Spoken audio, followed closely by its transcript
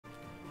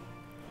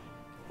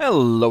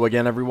Hello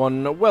again,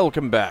 everyone.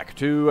 Welcome back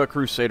to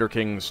Crusader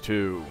Kings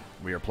 2.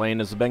 We are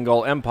playing as the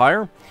Bengal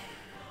Empire,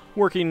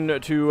 working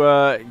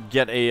to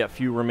get a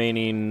few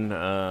remaining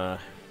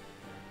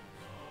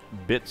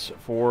bits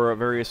for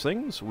various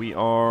things. We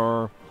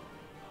are...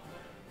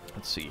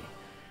 let's see.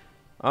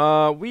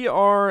 We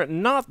are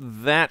not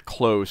that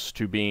close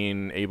to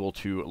being able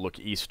to look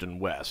east and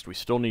west. We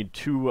still need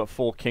two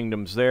full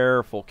kingdoms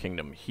there, full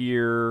kingdom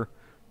here,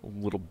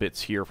 little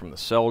bits here from the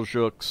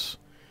Seljuks.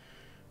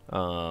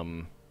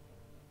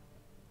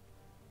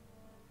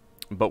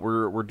 But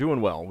we're doing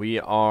well. We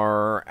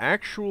are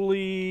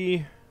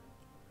actually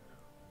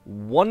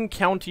one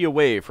county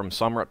away from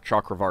Samrat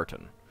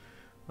Chakravartin,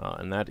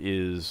 and that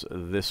is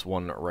this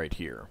one right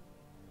here.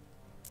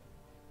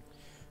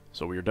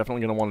 So we are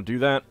definitely going to want to do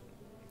that.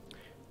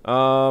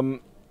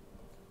 I'm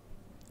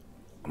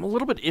a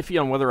little bit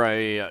iffy on whether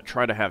I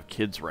try to have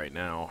kids right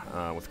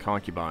now with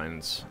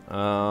concubines.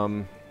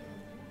 I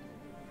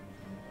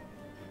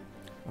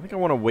think I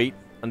want to wait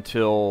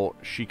until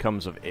she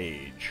comes of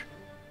age.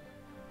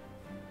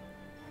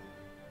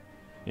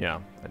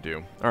 Yeah, I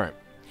do. Alright.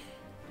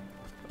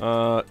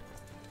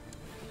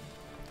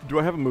 Do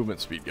I have a movement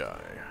speed guy?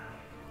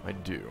 I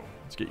do.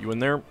 Let's get you in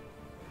there.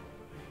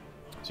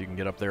 So you can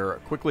get up there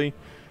quickly.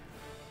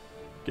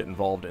 Get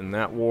involved in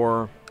that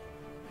war.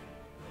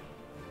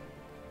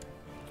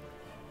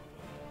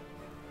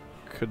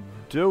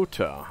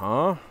 Kadota,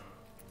 huh?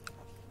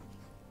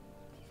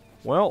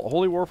 Well,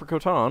 Holy War for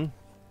Khotan.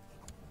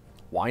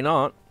 Why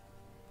not?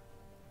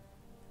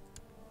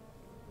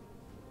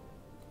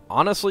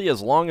 Honestly,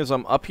 as long as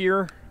I'm up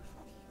here...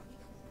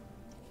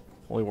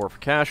 Holy War for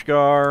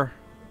Kashgar.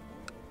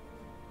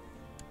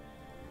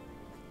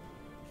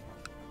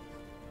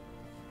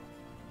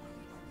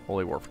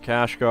 Holy War for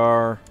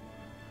Kashgar.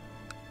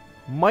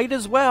 Might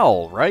as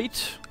well,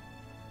 right?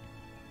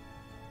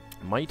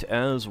 Might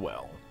as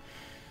well.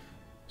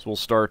 So we'll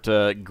start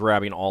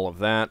grabbing all of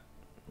that.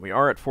 We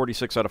are at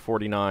 46 out of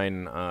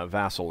 49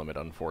 vassal limit,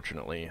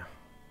 unfortunately.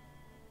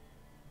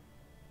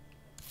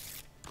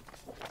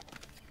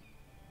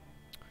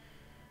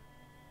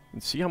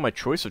 And see how my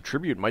choice of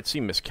tribute might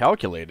seem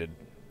miscalculated.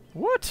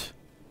 What?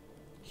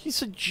 He's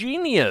a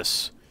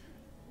genius!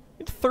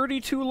 He had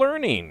 32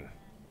 learning!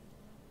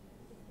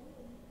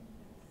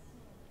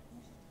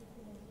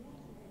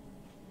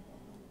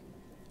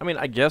 I mean,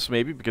 I guess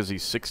maybe because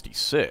he's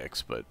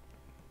 66, but...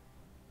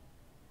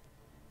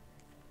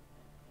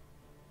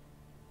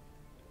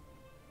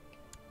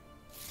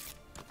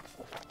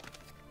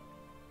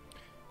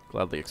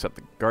 Gladly accept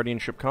the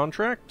guardianship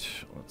contract.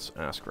 Let's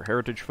ask for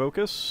heritage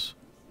focus.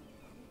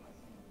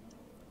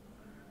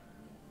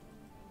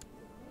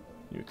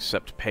 You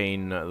accept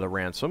paying the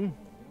ransom.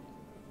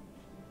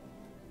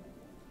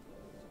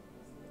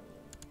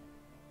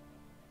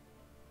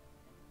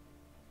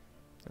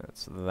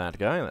 That's that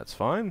guy, that's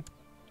fine.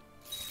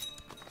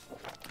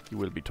 He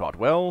will be taught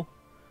well.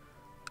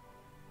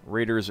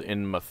 Raiders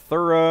in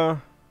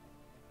Mathura.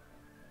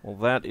 Well,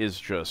 that is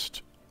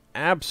just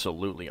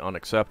absolutely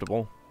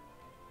unacceptable.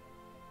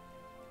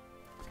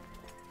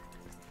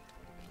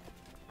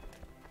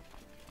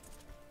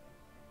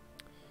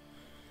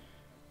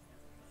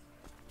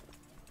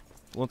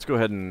 Let's go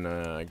ahead and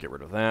get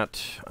rid of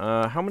that.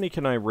 How many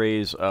can I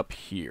raise up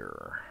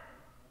here?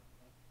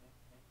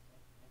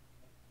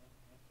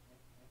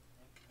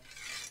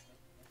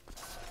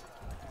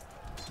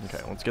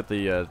 Okay, let's get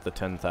the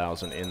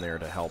 10,000 in there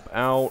to help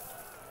out.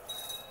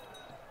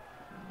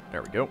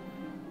 There we go.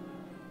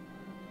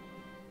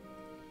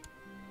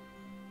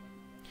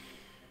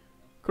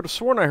 Could have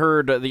sworn I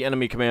heard the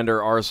enemy commander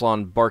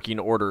Arslan barking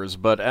orders,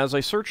 but as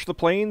I search the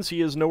plains,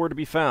 he is nowhere to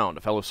be found.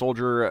 A fellow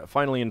soldier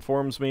finally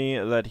informs me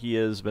that he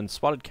has been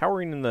spotted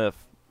cowering in the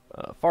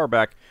far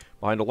back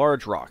behind a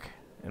large rock,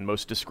 and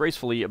most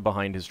disgracefully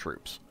behind his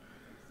troops.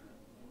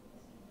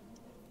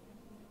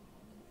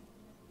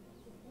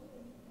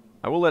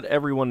 I will let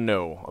everyone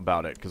know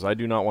about it, because I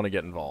do not want to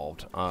get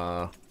involved.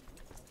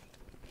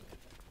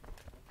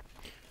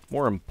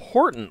 More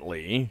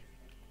importantly...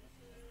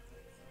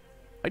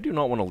 I do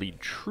not want to lead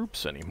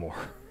troops anymore.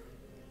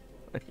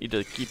 I need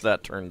to keep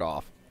that turned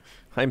off.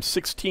 I'm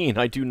 16.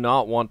 I do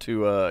not want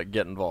to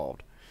get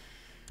involved.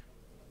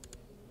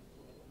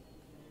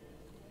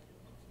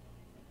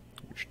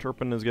 Which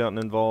Turpin has gotten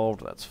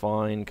involved. That's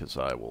fine, because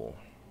I will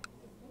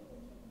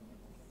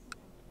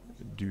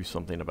do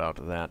something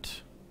about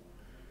that.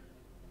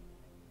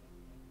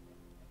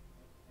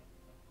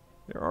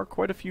 There are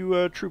quite a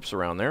few troops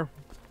around there.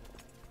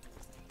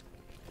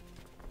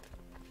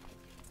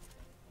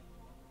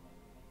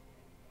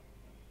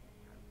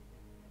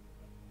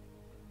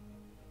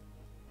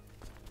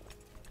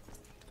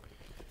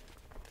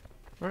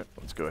 Alright,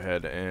 let's go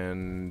ahead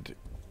and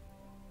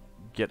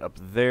get up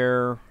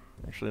there.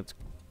 Actually, let's...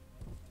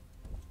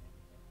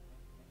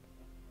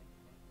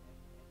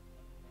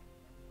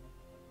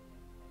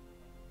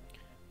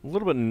 I'm a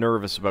little bit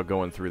nervous about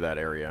going through that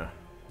area.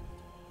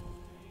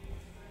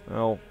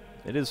 Well,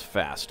 it is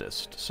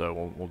fastest,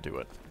 so we'll do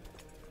it.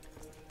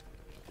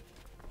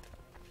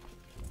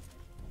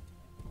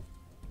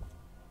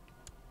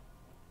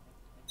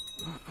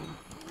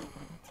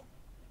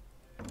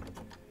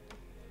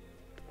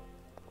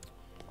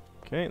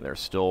 Okay, they're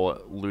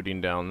still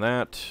looting down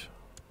that.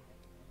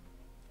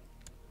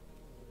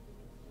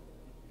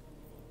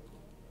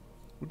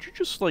 Would you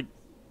just, like...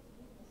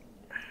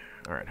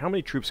 Alright, how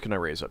many troops can I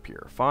raise up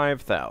here?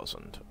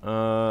 5,000.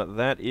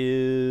 That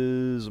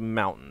is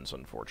mountains,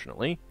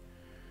 unfortunately.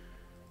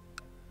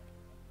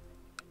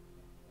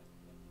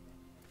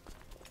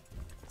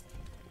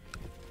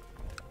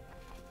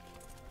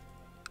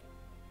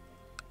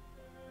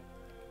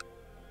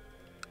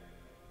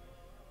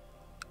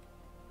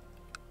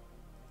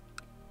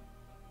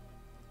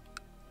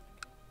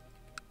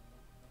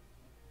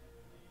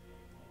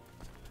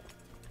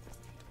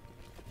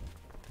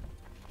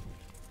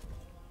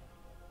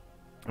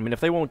 I mean, if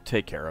they won't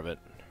take care of it.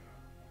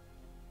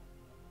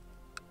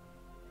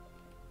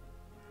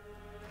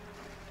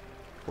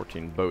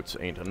 $14 boats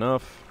ain't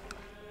enough.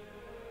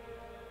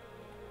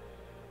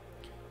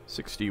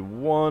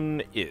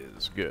 61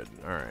 is good.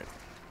 Alright.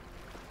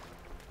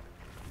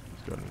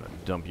 Let's go ahead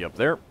and dump you up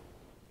there.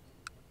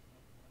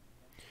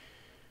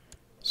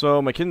 So,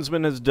 my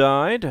kinsman has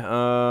died.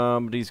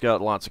 But he's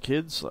got lots of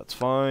kids, so that's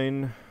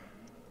fine.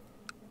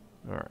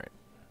 Alright.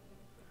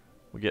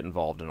 We'll get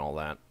involved in all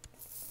that.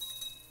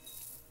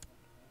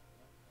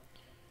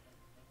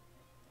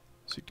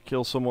 Seek to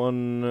kill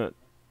someone.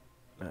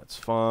 That's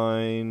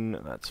fine.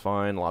 That's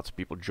fine. Lots of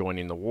people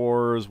joining the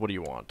wars. What do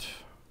you want?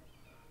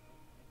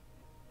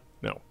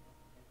 No.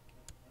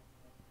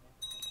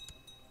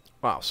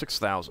 Wow,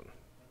 6,000.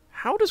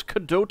 How does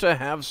Cadota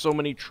have so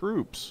many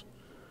troops?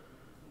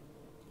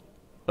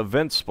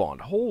 Event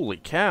spawned.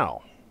 Holy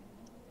cow.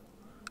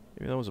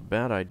 Maybe that was a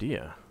bad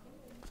idea.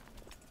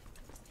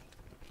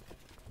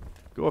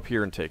 Go up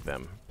here and take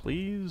them,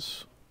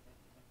 please.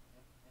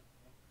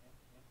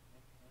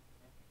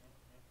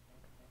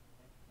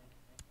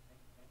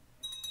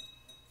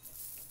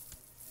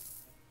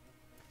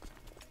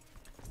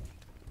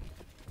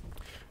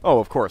 Oh,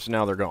 of course,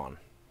 now they're gone.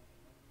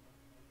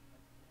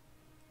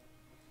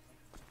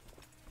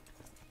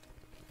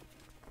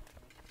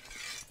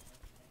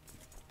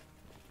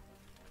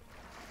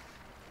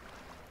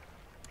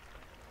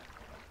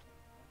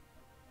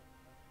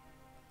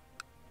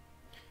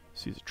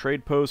 Sees a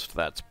trade post.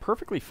 That's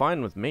perfectly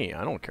fine with me.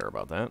 I don't care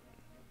about that.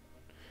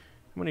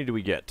 How many do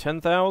we get?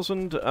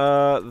 10,000?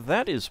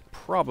 That is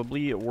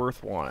probably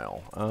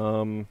worthwhile.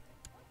 Let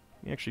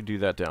me actually do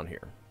that down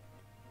here.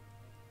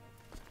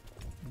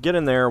 Get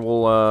in there,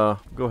 we'll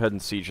go ahead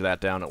and siege that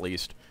down at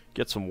least.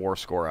 Get some war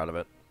score out of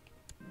it.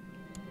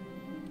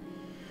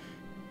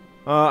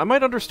 I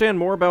might understand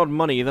more about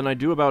money than I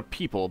do about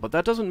people, but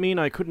that doesn't mean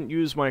I couldn't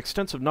use my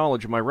extensive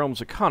knowledge of my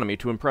realm's economy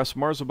to impress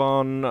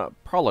Marzaban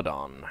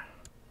Praladon.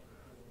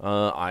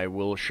 I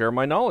will share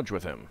my knowledge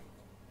with him.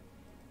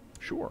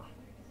 Sure.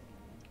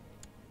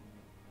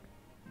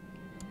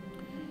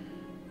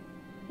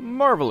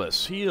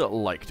 Marvelous. He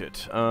liked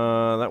it.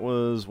 That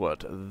was,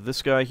 what,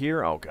 this guy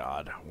here? Oh,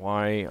 God.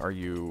 Why are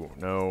you...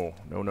 No.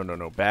 No, no, no,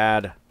 no.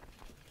 Bad.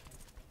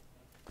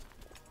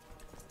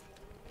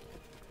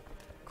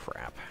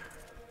 Crap.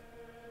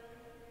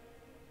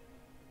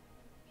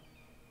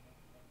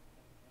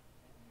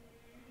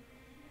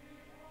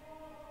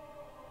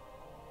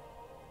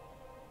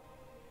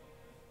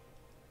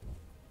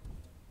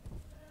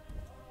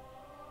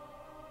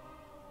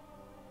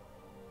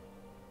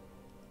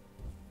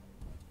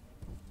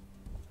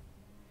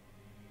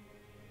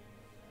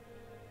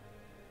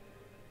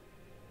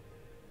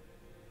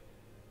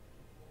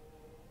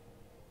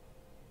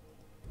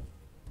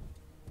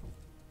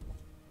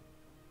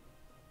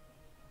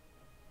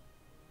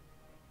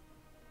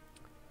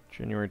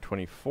 January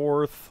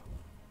 24th,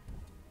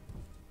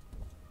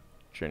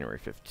 January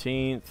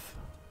 15th,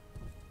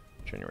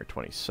 January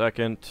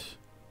 22nd.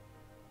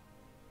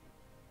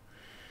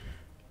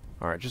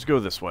 Alright, just go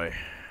this way.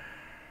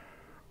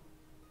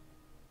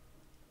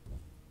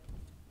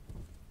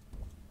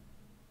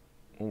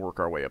 We'll work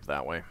our way up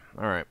that way.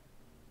 Alright.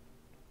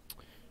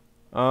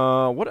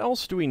 What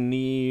else do we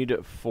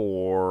need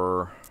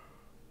for...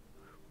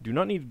 We do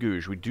not need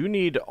Gouge. We do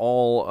need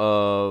all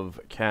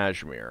of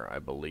Kashmir, I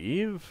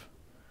believe.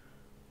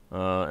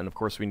 And of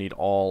course we need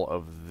all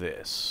of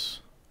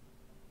this.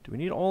 Do we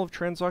need all of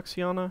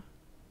Transoxiana?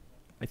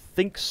 I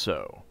think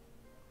so.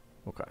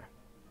 Okay.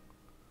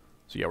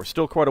 So yeah, we're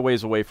still quite a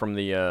ways away from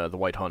the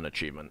White Hun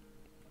achievement.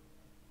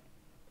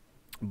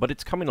 But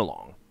it's coming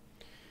along.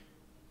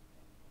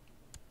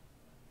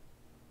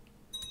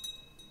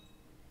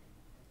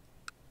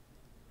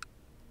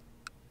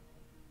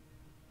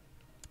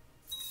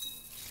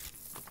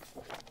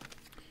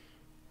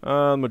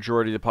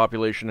 Majority of the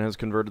population has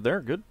converted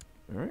there. Good.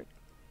 Alright.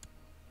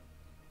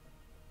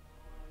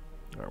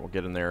 Alright, we'll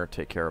get in there,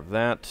 take care of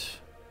that.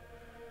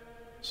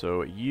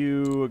 So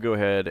you go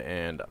ahead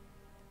and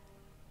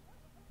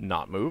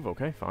not move.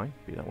 Okay, fine.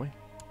 Be that way.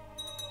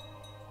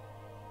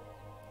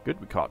 Good,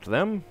 we caught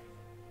them.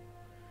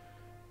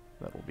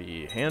 That will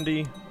be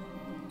handy.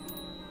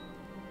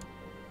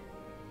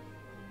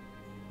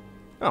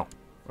 Oh,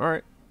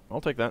 alright.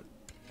 I'll take that.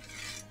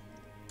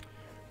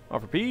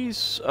 Offer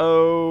peace.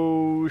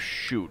 Oh,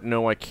 shoot.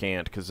 No, I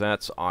can't, because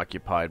that's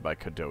occupied by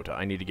Kadota.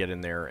 I need to get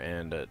in there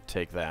and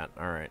take that.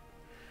 Alright.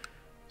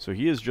 So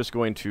he is just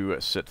going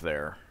to sit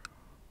there.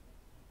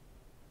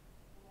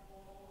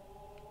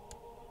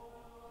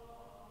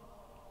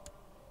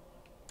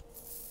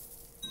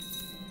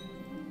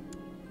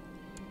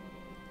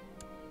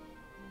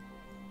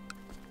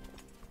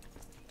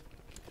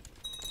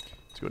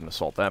 Let's go ahead and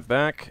assault that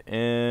back,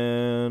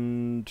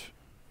 and...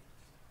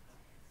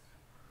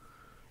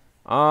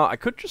 I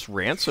could just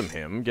ransom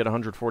him, get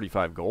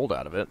 145 gold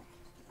out of it.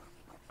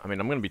 I mean,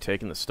 I'm going to be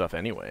taking this stuff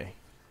anyway.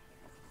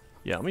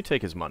 Yeah, let me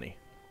take his money.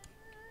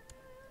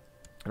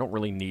 I don't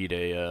really need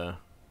a,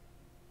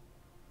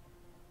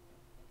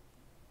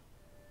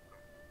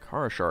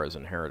 Karashar has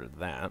inherited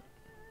that.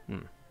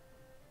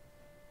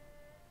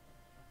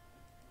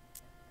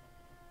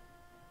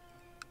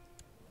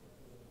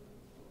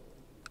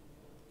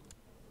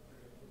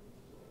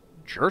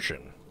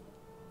 Jurchen.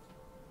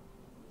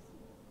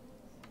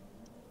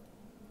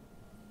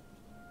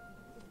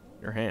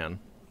 Your hand.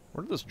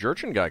 Where did this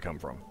Jurchen guy come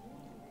from?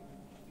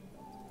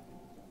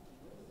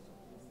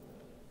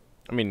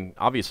 I mean,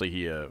 obviously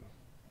he,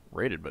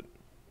 raided, but...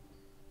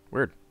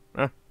 Weird.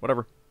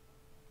 Whatever.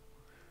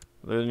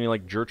 Are there any,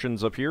 like,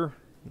 Jurchens up here?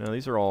 No,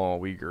 these are all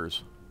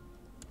Uyghurs.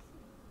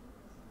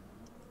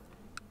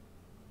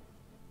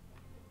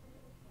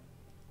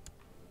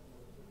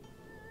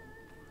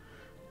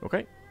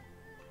 Okay.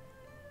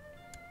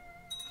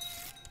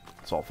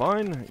 It's all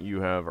fine.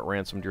 You have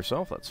ransomed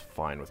yourself. That's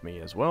fine with me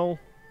as well.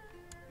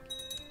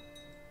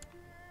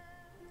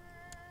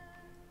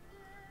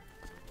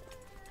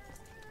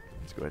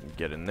 Let's go ahead and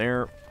get in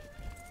there.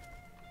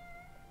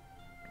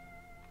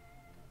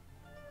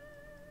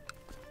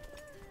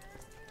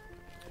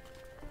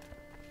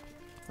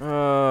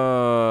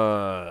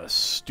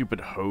 Stupid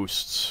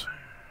hosts.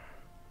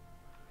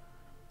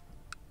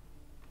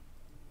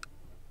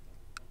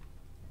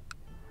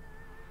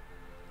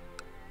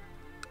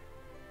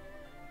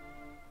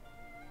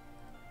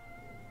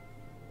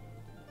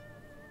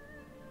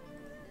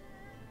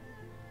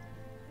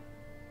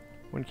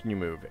 When can you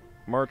move?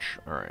 March?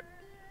 Alright.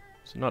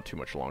 So not too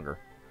much longer.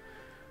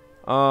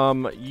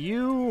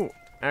 You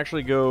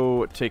actually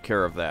go take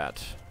care of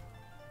that.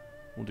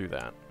 We'll do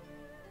that.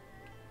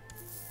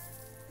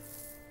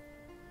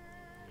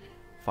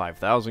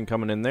 5,000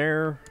 coming in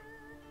there.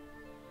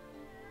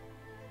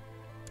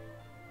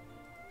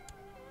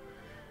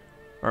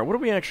 Alright, what are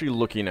we actually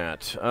looking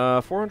at?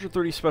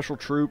 430 special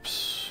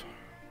troops.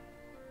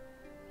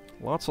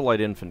 Lots of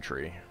light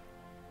infantry.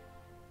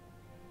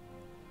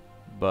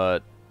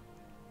 But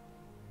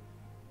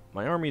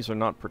my armies are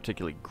not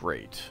particularly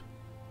great.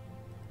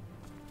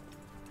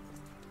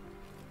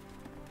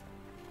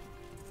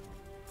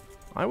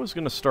 I was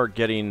going to start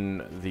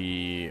getting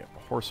the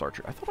horse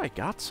archer. I thought I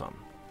got some.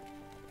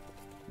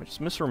 Am I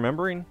just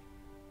misremembering?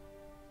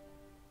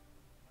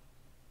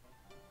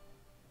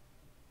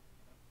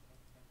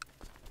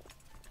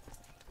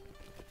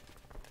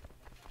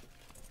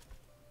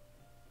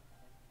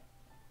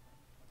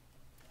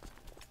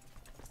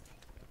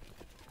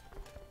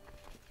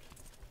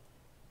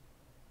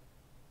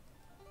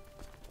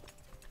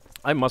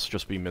 I must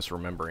just be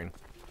misremembering.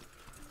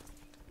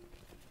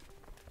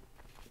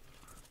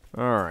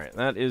 Alright,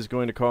 that is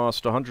going to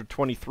cost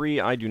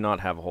 123. I do not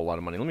have a whole lot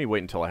of money. Let me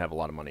wait until I have a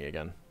lot of money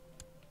again.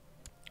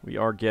 We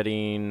are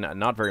getting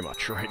not very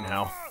much right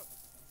now.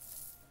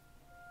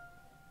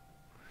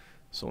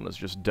 Someone has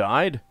just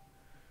died.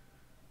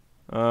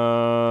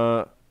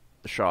 The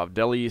Shah of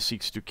Delhi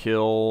seeks to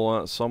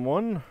kill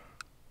someone.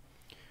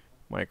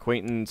 My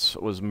acquaintance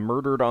was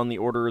murdered on the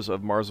orders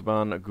of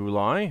Marzaban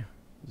Gulai.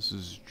 This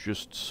is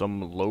just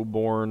some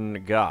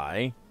lowborn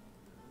guy.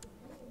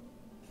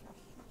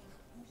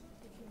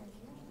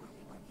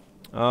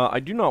 I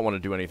do not want to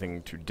do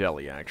anything to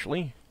Delhi,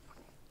 actually.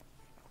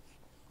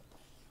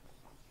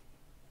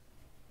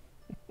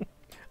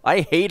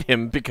 I hate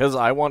him because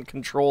I want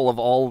control of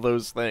all of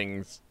those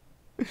things.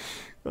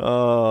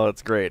 Oh,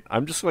 that's great.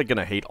 I'm just, like,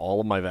 gonna hate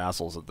all of my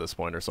vassals at this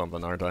point or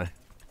something, aren't I?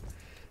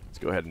 Let's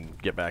go ahead and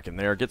get back in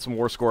there. Get some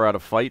war score out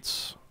of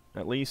fights,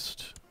 at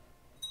least.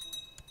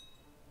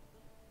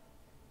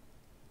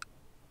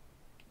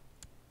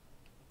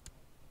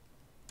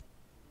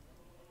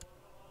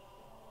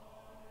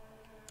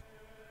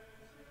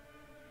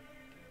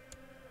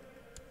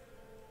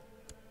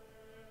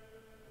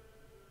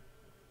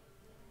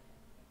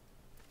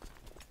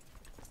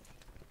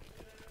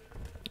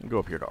 Go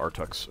up here to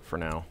Artux for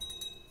now.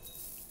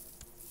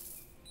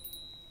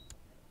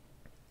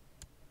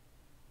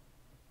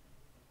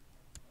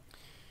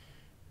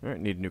 Alright,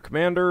 need a new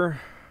commander.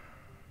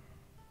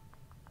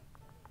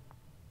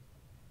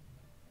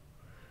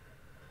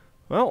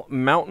 Well,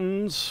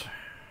 mountains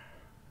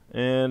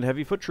and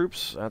heavy foot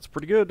troops. That's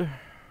pretty good.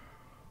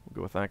 We'll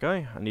go with that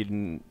guy. I need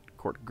a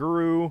court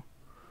guru.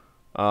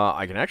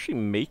 I can actually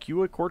make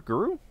you a court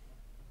guru?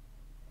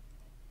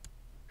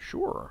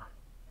 Sure.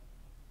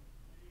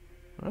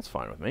 That's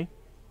fine with me.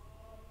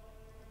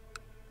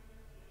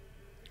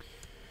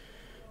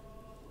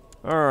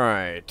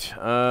 Alright,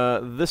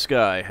 this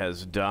guy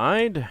has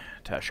died.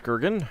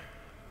 Tashkurgan.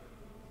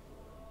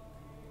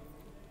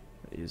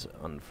 Is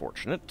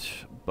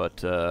unfortunate, but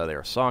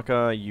they're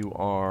Saka. You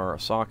are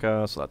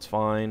Saka, so that's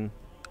fine.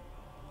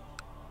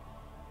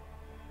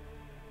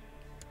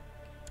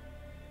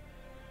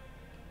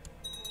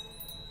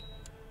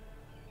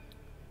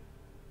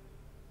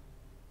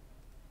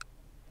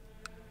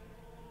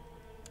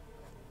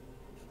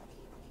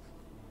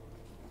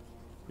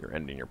 You're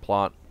ending your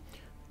plot.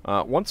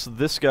 Once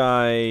this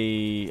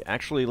guy...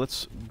 Actually,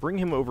 let's bring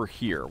him over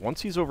here.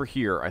 Once he's over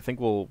here, I think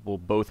we'll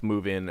both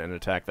move in and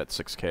attack that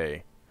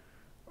 6K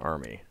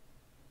army.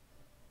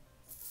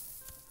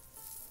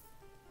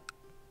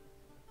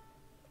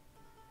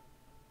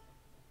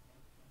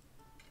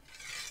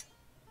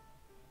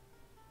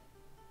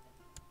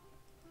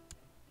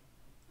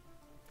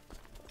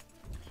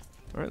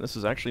 Alright, this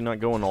is actually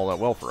not going all that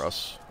well for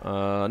us.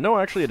 No,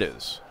 actually it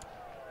is.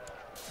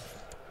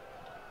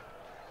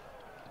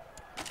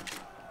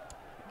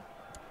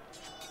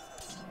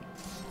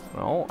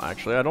 Well,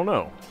 actually, I don't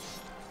know.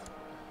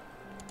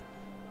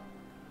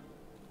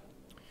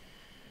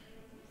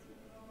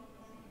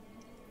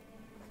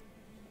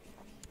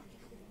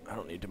 I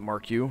don't need to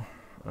mark you.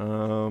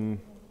 Or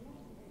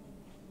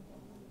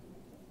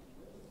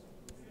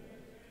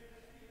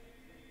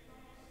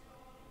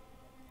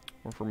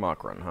for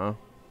Makran, huh?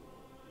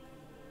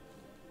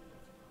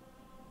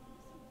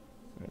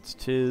 That's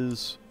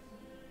Tiz.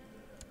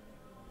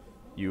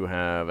 You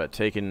have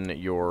taken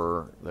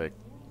the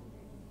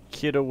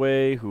kid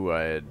away, who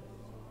I had...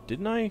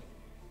 Didn't I?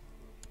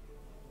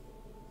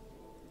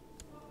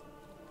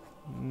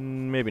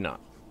 Maybe not.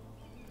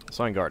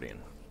 Sign Guardian.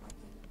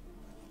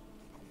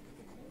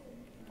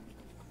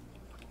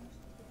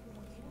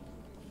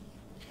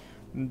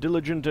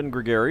 Diligent and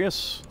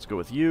gregarious. Let's go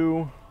with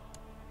you.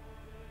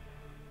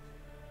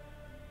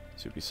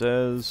 See what he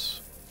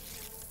says.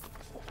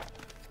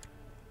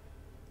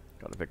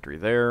 Got a victory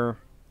there.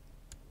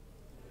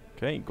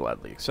 Okay,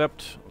 gladly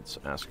accept. Let's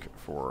ask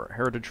for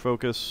heritage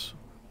focus.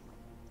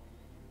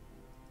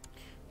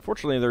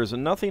 Fortunately, there's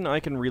nothing I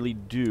can really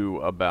do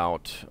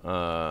about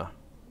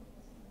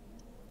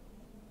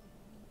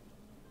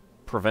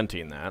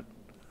preventing that.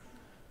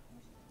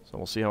 So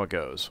we'll see how it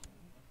goes.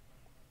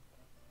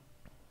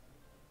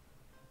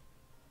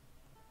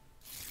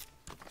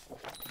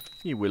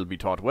 He will be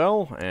taught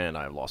well, and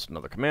I've lost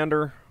another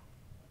commander.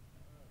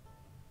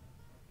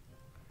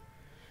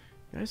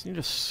 You guys need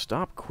to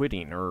stop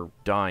quitting, or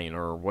dying,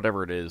 or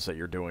whatever it is that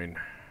you're doing.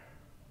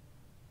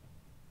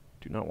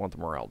 Do not want the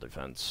morale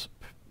defense.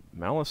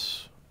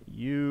 Malice,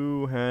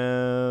 you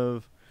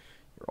have...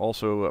 You're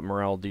also at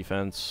morale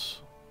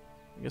defense.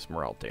 I guess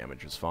morale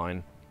damage is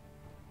fine.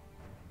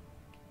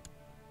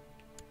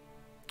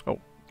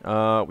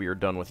 Oh, we are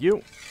done with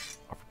you.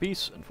 Offer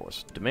peace,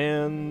 enforce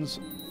demands.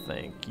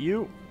 Thank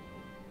you.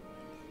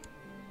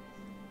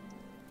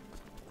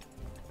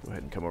 Go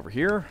ahead and come over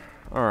here.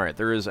 Alright,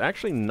 there is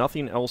actually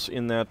nothing else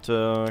in that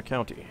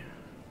county.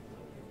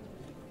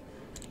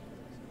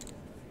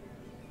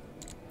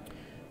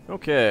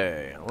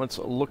 Okay, let's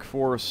look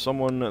for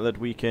someone that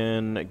we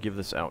can give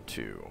this out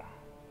to.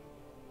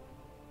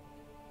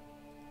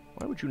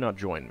 Why would you not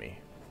join me?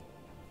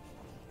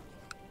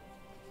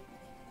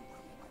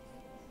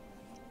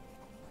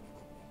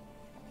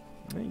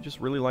 You just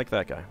really like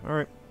that guy.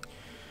 Alright.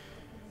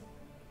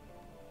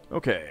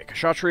 Okay,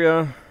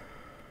 Kshatriya.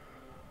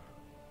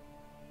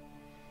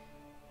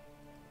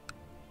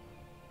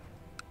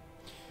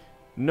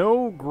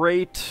 No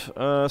great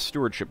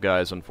stewardship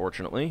guys,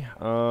 unfortunately.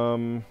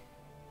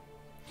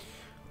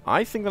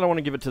 I think that I want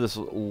to give it to this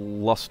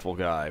lustful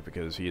guy,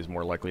 because he is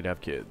more likely to have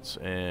kids,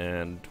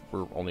 and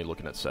we're only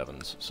looking at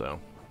 7s, so...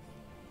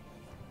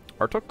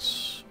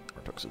 Artux.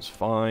 Artux is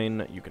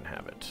fine. You can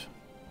have it.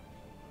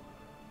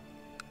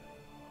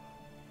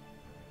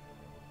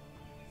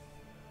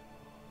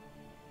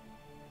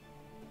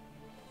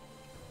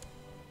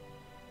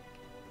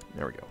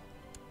 There we go.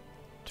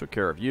 Took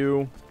care of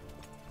you.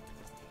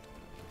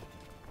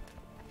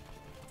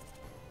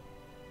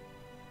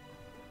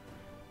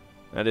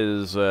 That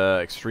is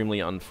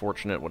extremely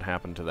unfortunate what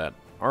happened to that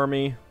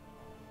army.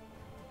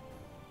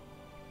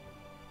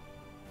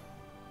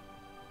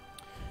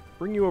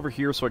 Bring you over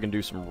here so I can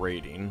do some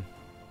raiding.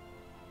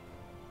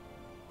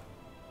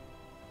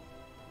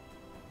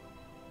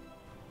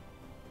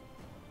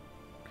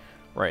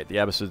 Right, the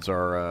Abbasids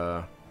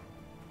are,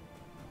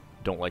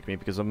 don't like me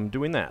because I'm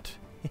doing that.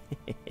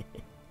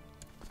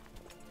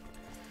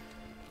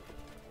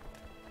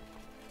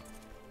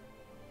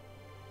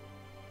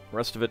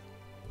 Rest of it,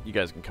 you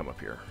guys can come up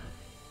here.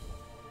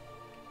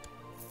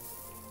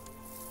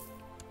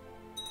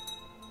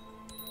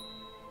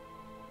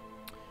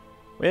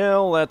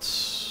 Well,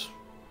 that's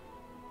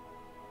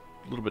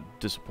a little bit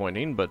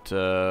disappointing, but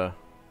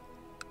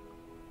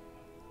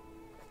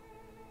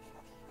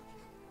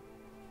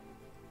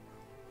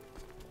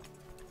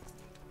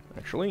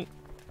actually,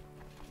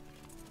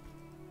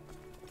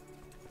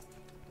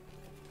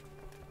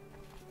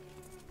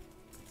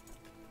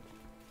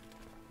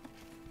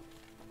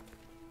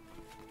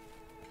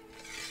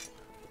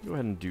 Go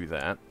ahead and do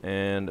that,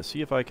 and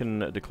see if I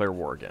can declare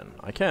war again.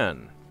 I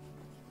can.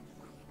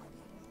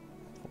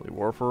 Holy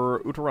war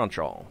for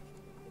Uttaranchal.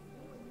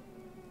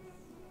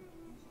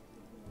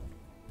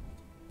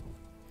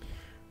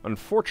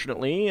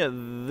 Unfortunately,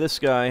 this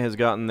guy has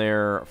gotten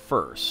there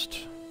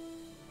first.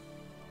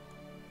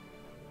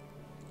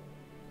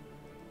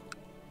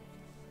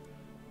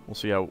 We'll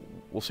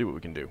see what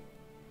we can do.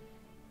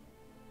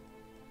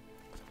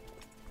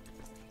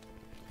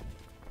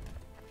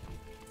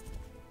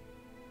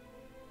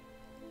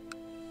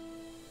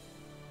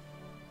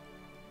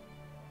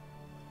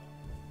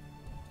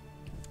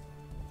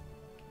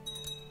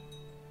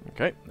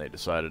 Okay, they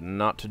decided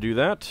not to do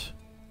that.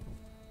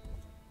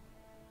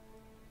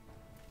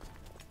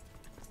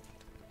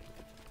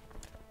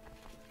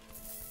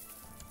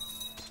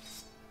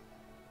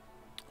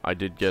 I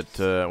did get,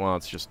 well,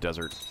 it's just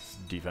desert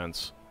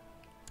defense.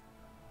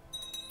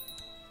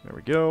 There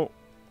we go.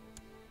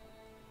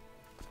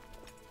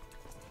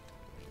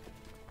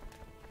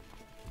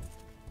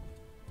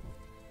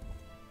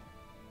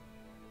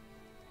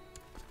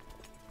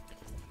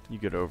 You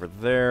get over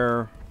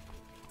there.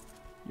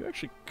 You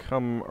actually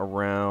come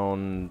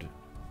around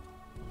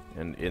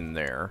and in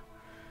there.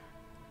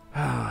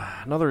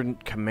 Another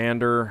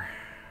commander.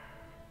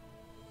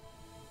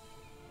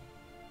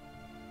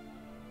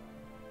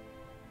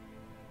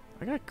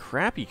 I got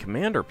crappy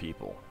commander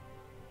people.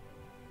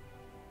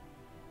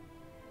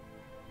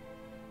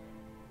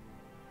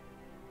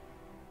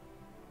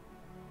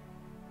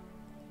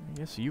 I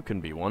guess you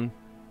can be one.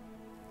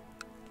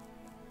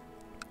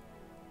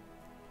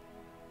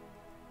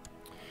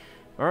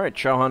 Alright,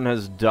 Chauhan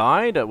has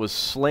died. Was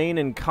slain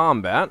in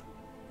combat.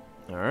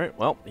 Alright,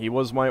 well, he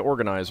was my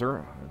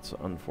organizer. That's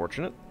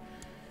unfortunate.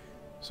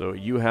 So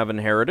you have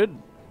inherited.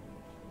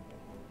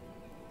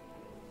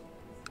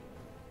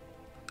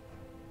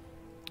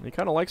 He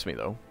kind of likes me,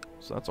 though,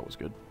 so that's always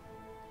good.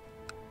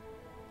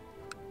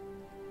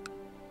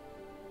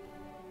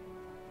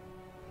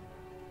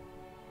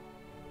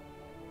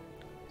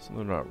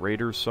 Something about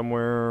raiders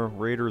somewhere.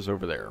 Raiders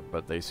over there,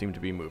 but they seem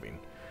to be moving.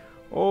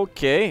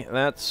 Okay,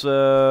 that's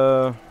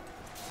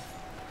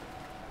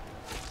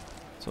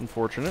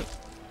unfortunate.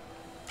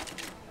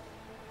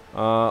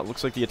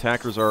 Looks like the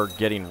attackers are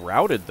getting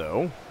routed,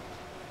 though.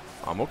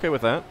 I'm okay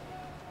with that.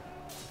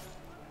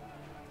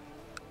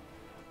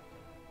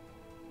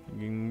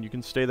 You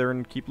can stay there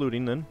and keep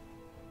looting, then.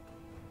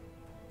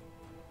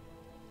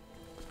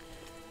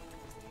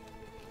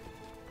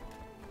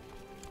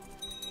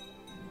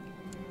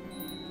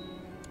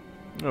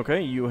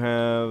 Okay, you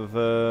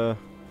have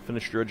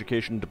finished your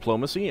education in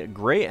diplomacy.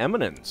 Grey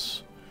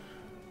Eminence.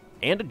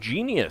 And a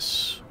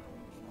genius.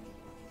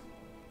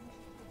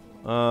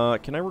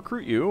 Can I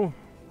recruit you?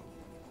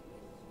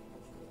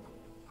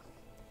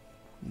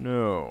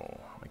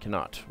 No, I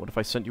cannot. What if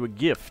I sent you a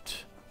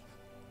gift?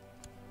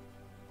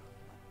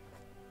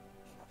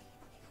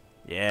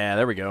 Yeah,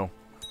 there we go.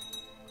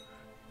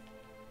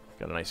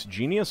 Got a nice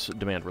genius.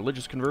 Demand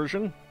religious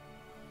conversion.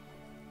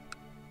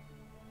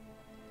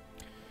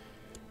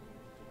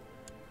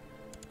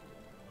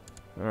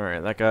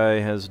 Alright, that guy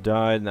has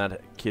died, and that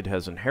kid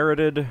has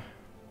inherited.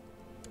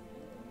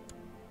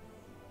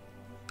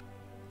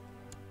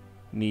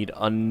 Need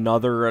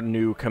another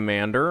new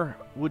commander.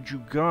 Would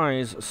you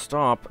guys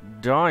stop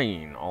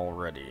dying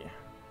already?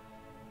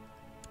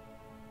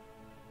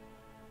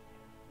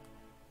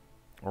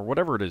 Or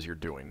whatever it is you're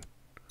doing.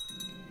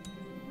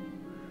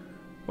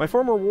 My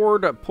former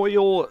ward,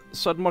 Poyal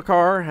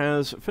Sudmakar,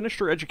 has finished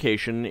her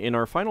education. In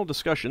our final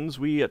discussions,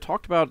 we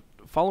talked about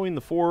following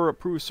the 4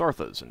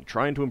 Prusarthas and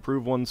trying to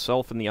improve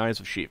oneself in the eyes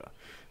of Shiva.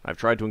 I've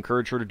tried to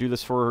encourage her to do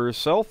this for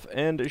herself,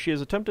 and she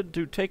has attempted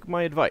to take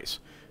my advice.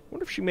 I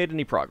wonder if she made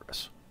any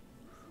progress.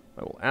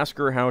 I will ask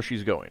her how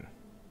she's going.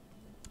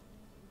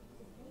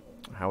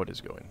 How it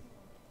is going.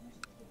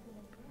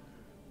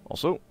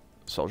 Also,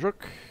 Seljuk.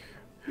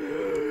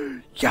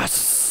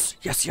 Yes!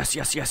 Yes, yes,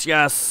 yes, yes,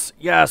 yes!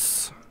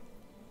 Yes!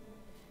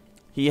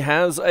 He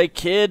has a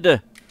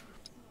kid!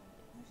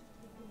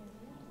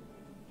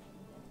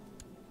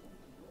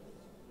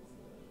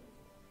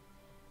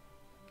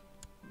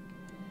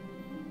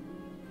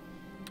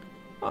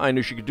 I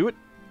knew she could do it.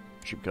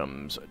 She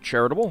becomes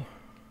charitable.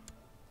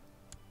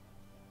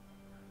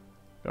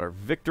 Got our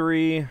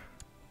victory.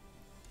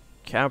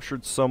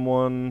 Captured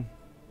someone.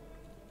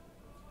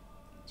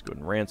 Let's go ahead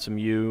and ransom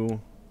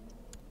you.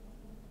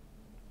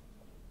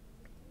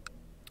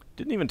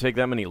 Didn't even take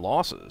that many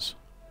losses.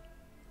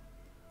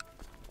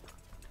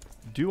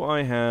 Do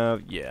I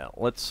have... Yeah,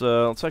 let's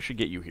actually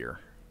get you here.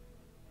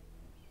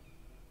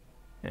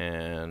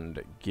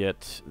 And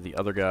get the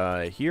other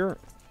guy here.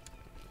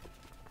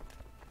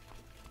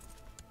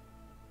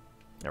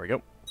 There we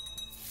go.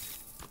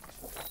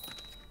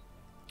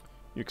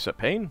 You accept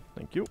pain.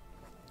 Thank you.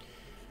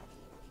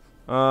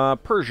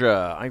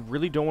 Persia. I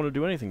really don't want to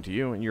do anything to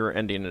you, and you're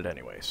ending it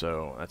anyway,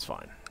 so that's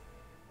fine.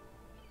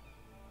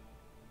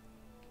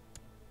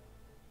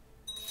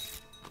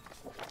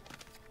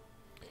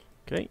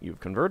 Okay, you've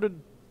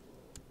converted.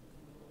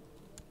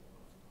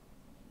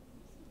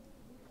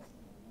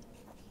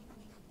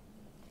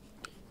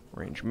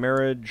 Arrange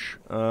marriage.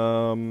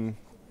 Yeah,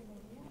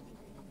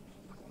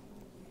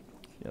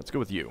 let's go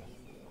with you.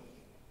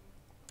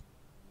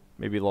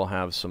 Maybe they'll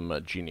have some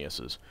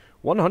geniuses.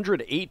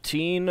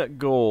 118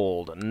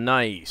 gold.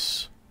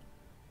 Nice.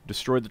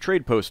 Destroyed the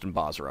trade post in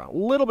Basra. A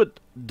little bit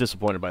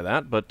disappointed by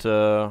that, but,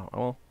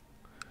 well,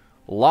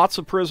 lots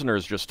of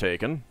prisoners just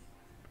taken.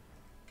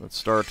 Let's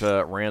start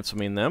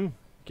ransoming them.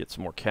 Get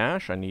some more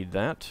cash. I need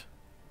that.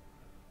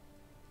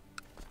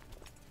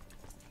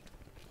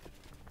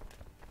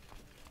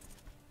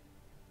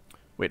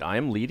 Wait, I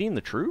am leading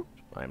the troop?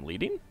 I am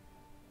leading?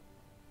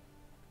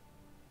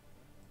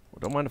 Well,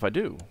 don't mind if I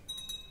do.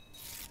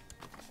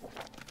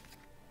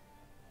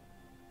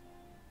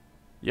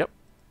 Yep.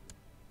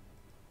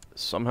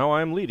 Somehow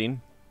I am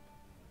leading.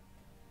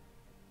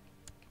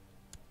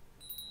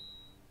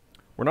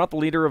 We're not the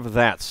leader of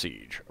that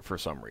siege, for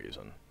some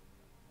reason.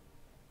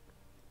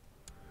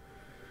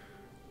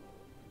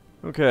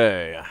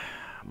 Okay.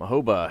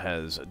 Mahoba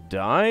has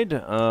died.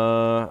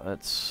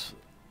 That's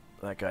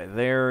that guy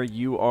there.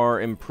 You are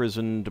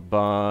imprisoned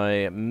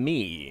by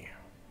me.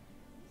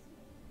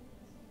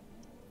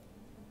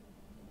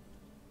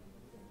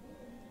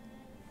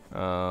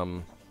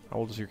 How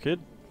old is your kid?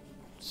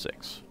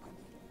 6.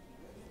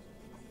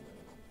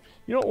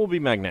 You know what will be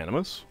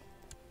magnanimous?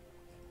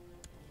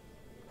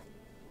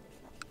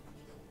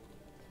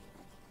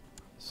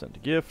 Send a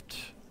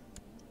gift.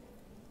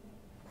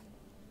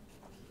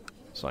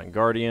 Sign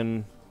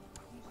Guardian.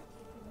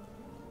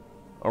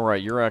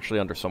 Alright, you're actually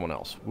under someone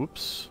else.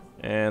 Whoops.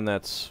 And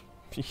that's...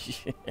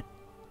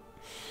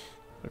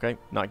 Okay,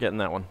 not getting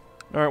that one.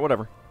 Alright,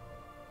 whatever.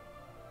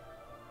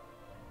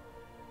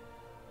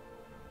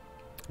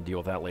 Deal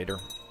with that later.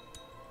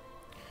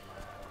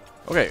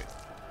 Okay,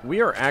 we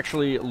are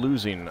actually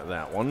losing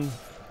that one.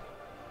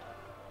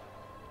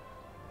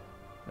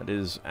 That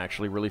is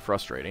actually really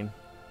frustrating.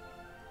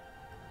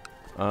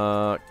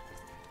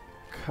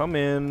 Come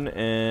in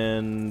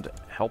and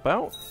help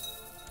out.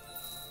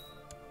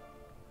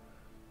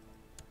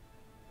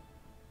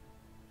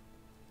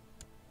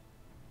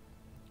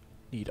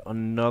 Need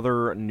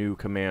another new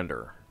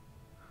commander.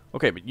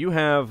 Okay, but you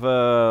have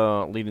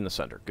leading the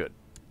center. Good.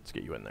 Let's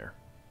get you in there.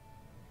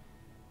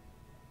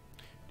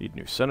 Need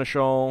new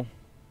seneschal.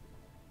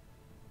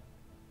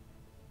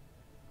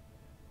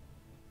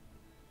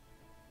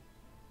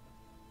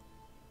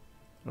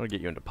 I'll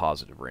get you into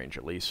positive range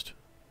at least.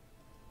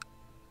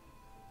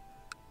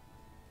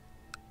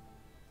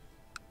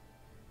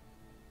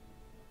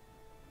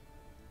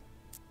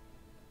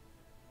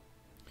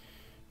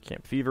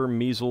 Camp fever,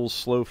 measles,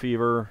 slow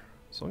fever.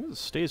 As long as it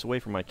stays away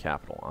from my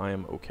capital, I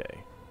am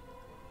okay.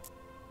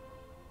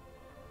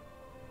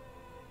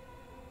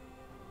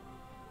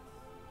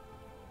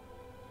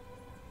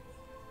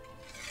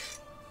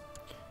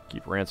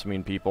 Keep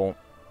ransoming people.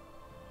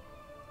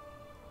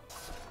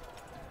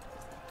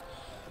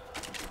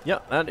 Yeah,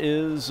 that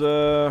is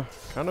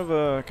kind of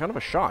a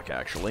shock,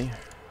 actually.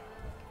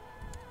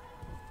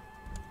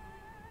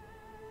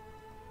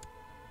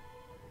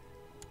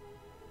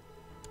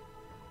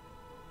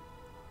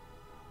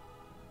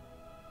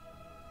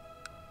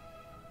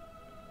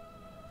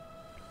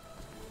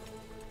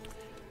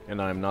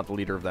 And I'm not the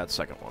leader of that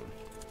second one.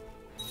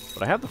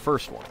 But I have the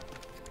first one.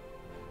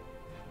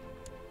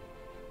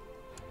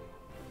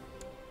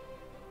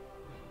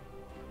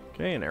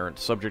 Okay, an errant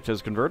subject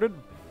has converted.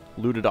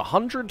 Looted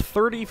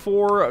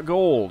 134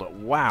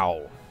 gold.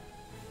 Wow.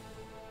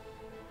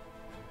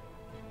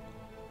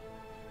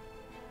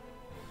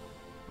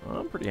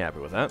 I'm pretty happy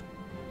with that.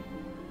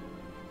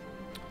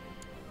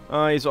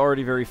 He's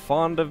already very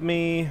fond of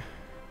me.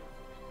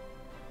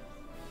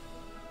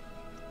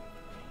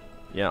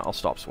 Yeah, I'll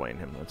stop swaying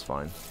him. That's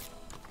fine.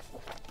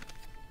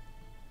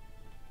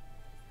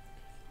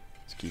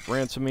 Let's keep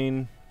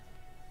ransoming.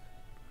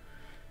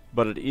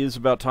 But it is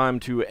about time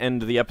to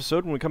end the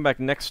episode. When we come back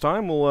next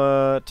time,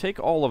 we'll take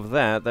all of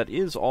that. That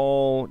is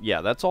all...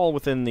 Yeah, that's all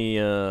within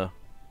the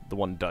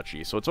one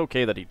duchy. So it's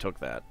okay that he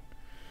took that.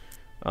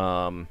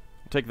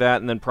 Take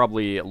that and then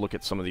probably look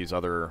at some of these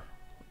other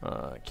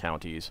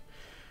counties.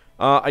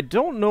 I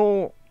don't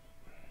know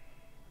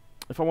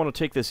if I want to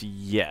take this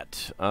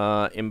yet.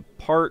 In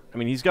part, I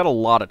mean, he's got a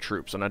lot of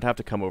troops, and I'd have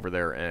to come over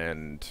there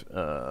and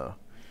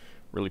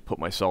really put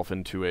myself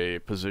into a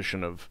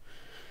position of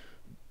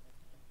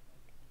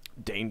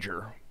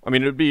danger. I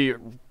mean, it would be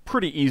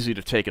pretty easy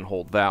to take and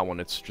hold that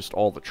one. It's just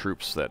all the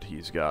troops that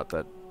he's got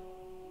that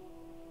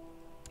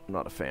I'm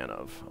not a fan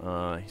of.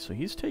 So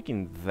he's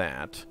taking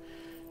that.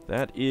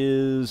 That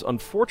is,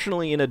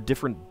 unfortunately, in a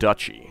different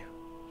duchy.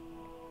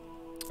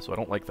 So I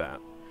don't like that.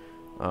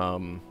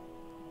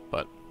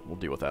 But we'll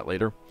deal with that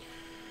later.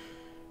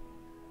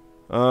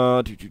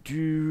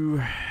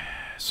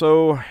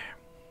 So...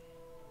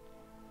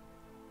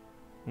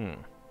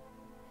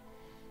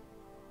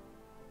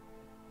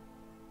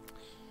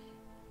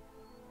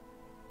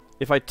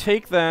 If I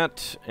take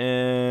that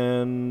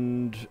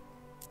and...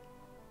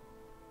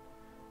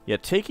 Yeah,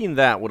 taking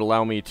that would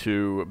allow me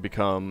to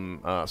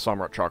become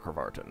Samrat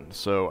Chakravartin.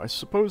 So I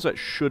suppose that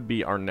should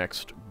be our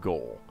next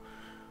goal.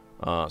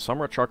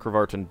 Samrat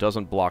Chakravartin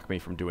doesn't block me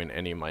from doing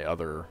any of my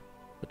other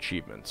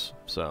achievements,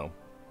 so...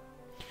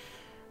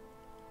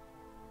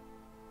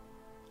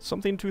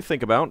 something to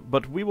think about,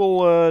 but we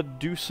will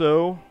do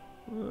so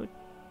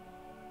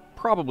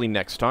probably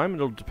next time.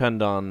 It'll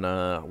depend on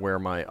where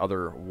my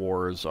other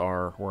wars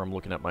are, where I'm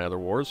looking at my other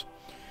wars.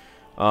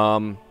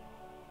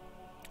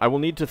 I will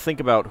need to think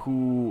about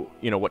who,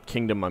 what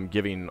kingdom I'm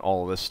giving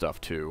all of this stuff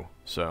to,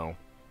 so...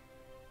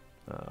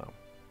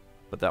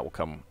 but that will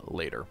come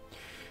later.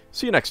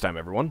 See you next time,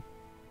 everyone.